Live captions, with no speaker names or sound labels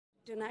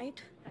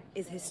Tonight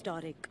is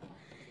historic.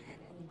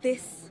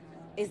 This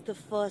is the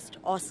first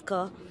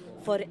Oscar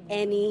for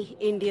any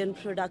Indian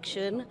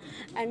production,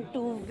 and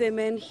two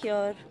women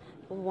here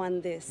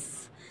won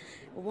this.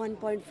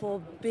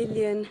 1.4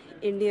 billion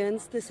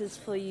Indians, this is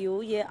for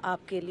you, ये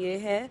आपके लिए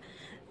है.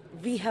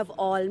 We have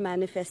all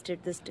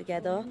manifested this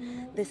together.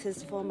 This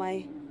is for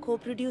my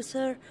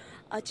co-producer,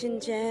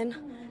 Achin Jain,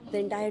 the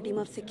entire team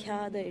of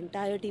Sikhya, the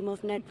entire team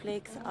of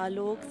Netflix,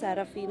 Alok,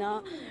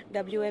 Sarafina,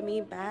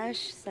 WME,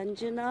 Bash,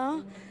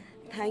 Sanjana.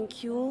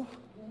 Thank you,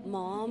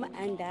 Mom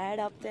and Dad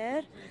up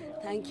there.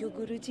 Thank you,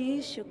 Guruji,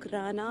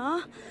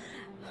 Shukrana.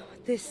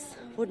 This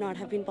would not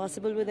have been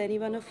possible with any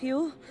one of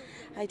you.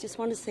 I just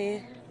want to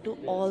say to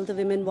all the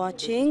women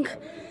watching,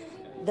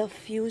 the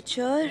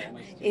future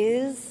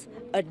is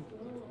a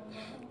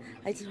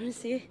I just want to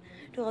say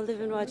to all the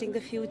women watching,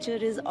 the future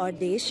is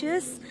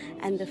audacious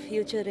and the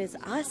future is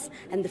us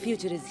and the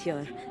future is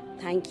here.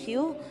 Thank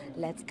you.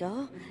 Let's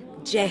go.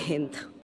 Jai Hind.